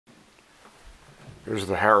Here's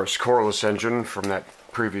the Harris Corliss engine from that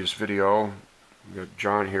previous video. We got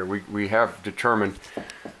John here. We have determined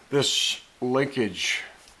this linkage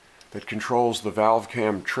that controls the valve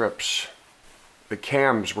cam trips. The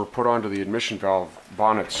cams were put onto the admission valve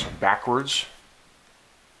bonnets backwards.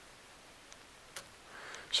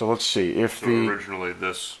 So let's see if so originally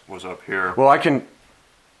this was up here. Well, I can.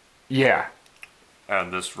 Yeah.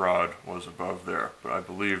 And this rod was above there, but I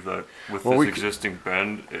believe that with this existing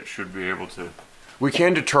bend, it should be able to. We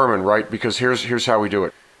can determine, right? Because here's how we do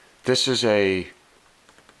it. This is an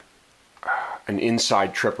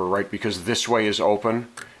inside tripper, right? Because this way is open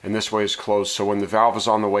and this way is closed. So when the valve is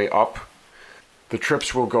on the way up, the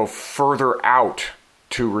trips will go further out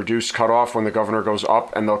to reduce cutoff when the governor goes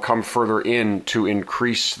up, and they'll come further in to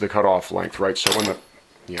increase the cutoff length, right? So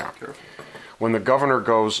when the governor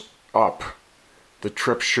goes up, the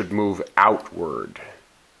trips should move outward.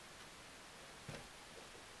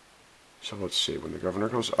 So let's see, when the governor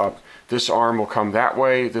goes up, this arm will come that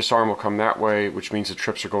way, this arm will come that way, which means the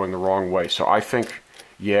trips are going the wrong way. So I think,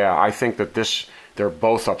 I think that they're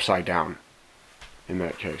both upside down in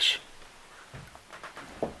that case.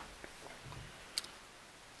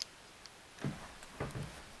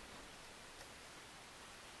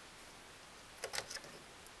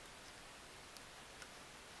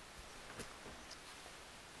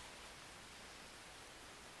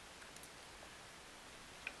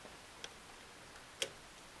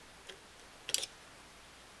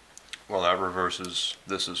 Well, that reverses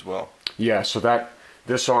this as well. Yeah, so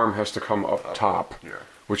this arm has to come up top,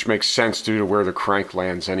 which makes sense due to where the crank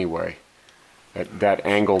lands anyway. That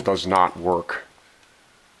angle does not work.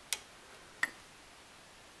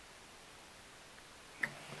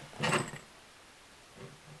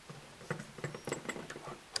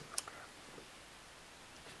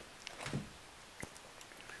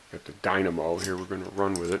 Got the dynamo here, we're going to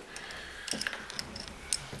run with it.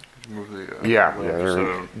 Move the,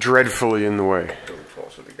 they're dreadfully in the way. Don't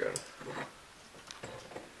false it again.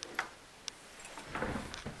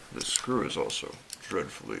 The screw is also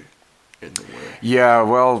dreadfully in the way. Yeah,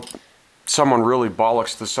 well, someone really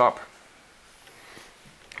bollocks this up.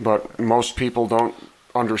 But most people don't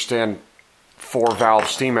understand 4-valve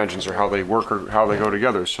steam engines or how they work or how they go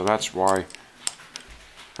together. So that's why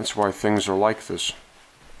things are like this.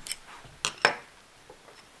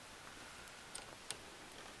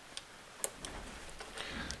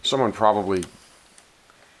 Someone probably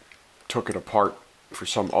took it apart for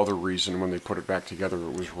some other reason. When they put it back together,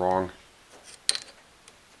 it was wrong.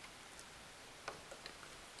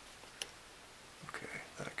 Okay,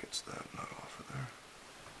 that gets that nut off of there.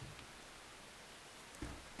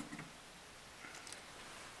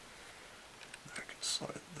 I can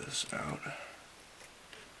slide this out.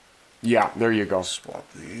 Yeah, there you go. Swap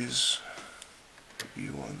these.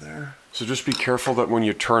 Pt.1 there. So just be careful that when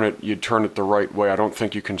you turn it the right way. I don't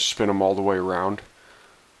think you can spin them all the way around.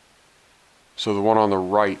 So the one on the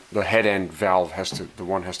right, the head end valve has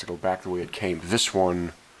to go back the way it came. This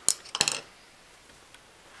one,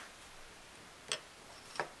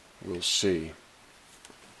 we'll see.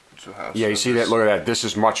 So how yeah, you see that? Look at that. This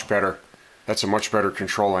is much better. That's a much better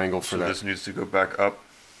control angle for that. So this needs to go back up?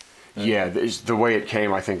 Yeah, the way it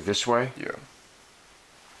came, I think this way. Yeah.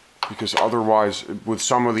 Because otherwise, with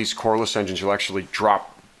some of these Corliss engines, you'll actually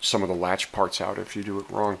drop some of the latch parts out if you do it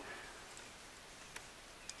wrong.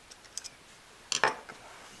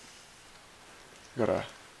 Gotta. Right,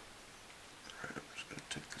 I'm just gonna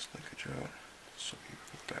take this linkage out. So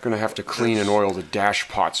Gonna have to clean and oil the dash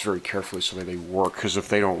pots very carefully so that they work. Because if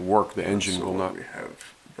they don't work, the engine will not. We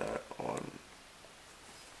have that on,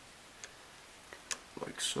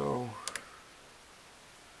 like so.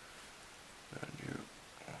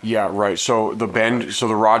 Yeah, right. So the bend, so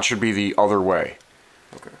the rod should be the other way.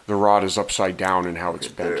 Okay. The rod is upside down in how it's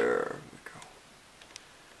bent. There we go.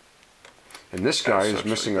 And this guy is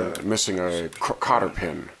missing a cotter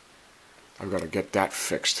pin. I've got to get that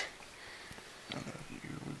fixed. And then you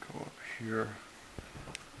would go up here.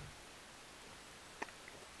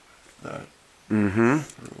 That. Mm-hmm.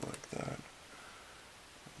 Through like that.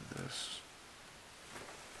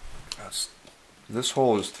 This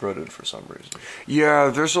hole is threaded for some reason. Yeah,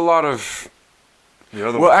 there's a lot of.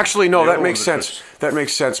 Well, actually, no, that makes sense. That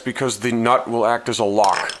makes sense because the nut will act as a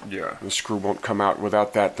lock. Yeah. The screw won't come out.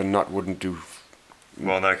 Without that, the nut wouldn't do.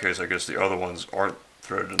 Well, in that case, I guess the other ones aren't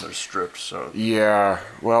threaded and they're stripped, so. Yeah,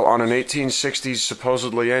 well, on an 1860s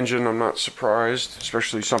supposedly engine, I'm not surprised,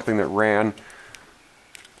 especially something that ran.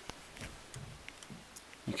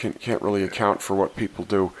 You can't really account for what people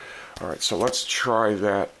do. All right, so let's try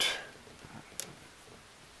that.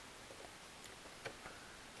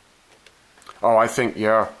 Oh, I think,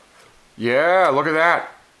 yeah. Yeah, look at that.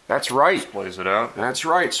 That's right. Displays it out. That's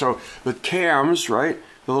right. So the cams, right?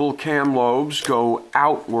 The little cam lobes go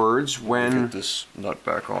outwards when get this nut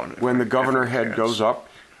back on. When the governor head goes up.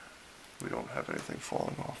 We don't have anything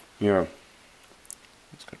falling off. Yeah.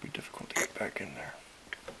 It's going to be difficult to get back in there.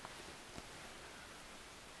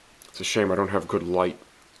 It's a shame I don't have good light.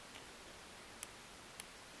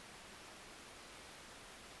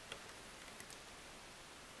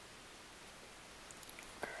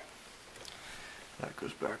 That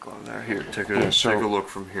goes back on there. Here, take a look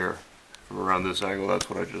from here. From around this angle, that's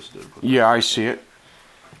what I just did. Yeah, I see it.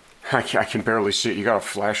 I can barely see it. You got a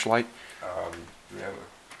flashlight? Do we have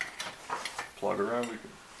a plug around? We could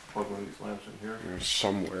plug one of these lamps in here. There's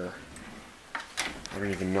somewhere. I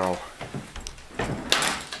don't even know.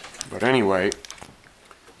 But anyway,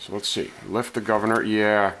 so let's see. Lift the governor.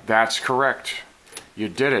 Yeah, that's correct. You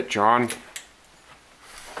did it, John.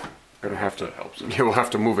 Gonna have to. That helps. You'll have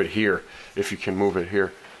to move it here if you can move it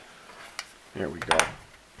here. There we go.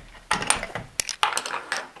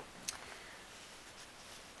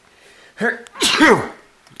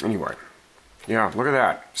 Anyway, yeah, look at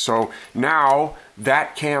that. So now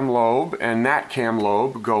that cam lobe and that cam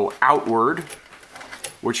lobe go outward,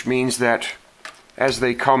 which means that as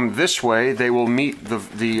they come this way, they will meet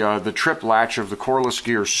the trip latch of the Corliss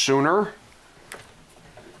gear sooner.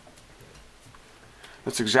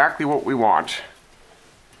 That's exactly what we want.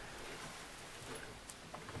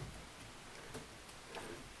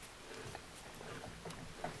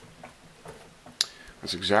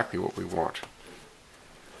 That's exactly what we want.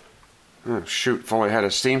 Oh, shoot, if only I had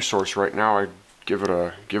a steam source right now, I'd give it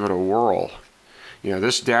a whirl. Yeah,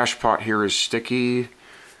 this dash pot here is sticky.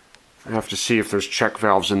 I have to see if there's check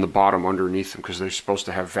valves in the bottom underneath them because they're supposed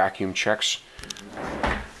to have vacuum checks.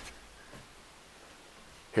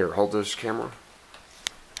 Here, hold this camera.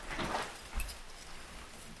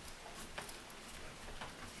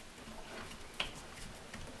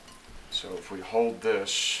 So if we hold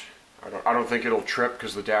this, I don't think it'll trip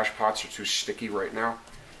because the dash pots are too sticky right now.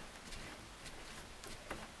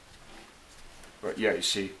 But yeah, you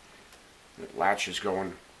see, the latch is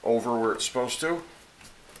going over where it's supposed to.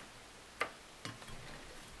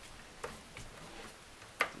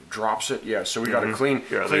 Drops it, yeah. So we got to clean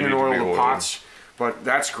and oil the pots. But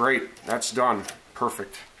that's great. That's done.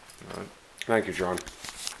 Perfect. Thank you, John.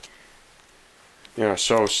 Yeah.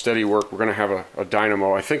 So steady work. We're gonna have a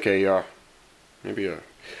dynamo. I think maybe a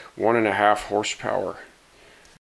 1.5 horsepower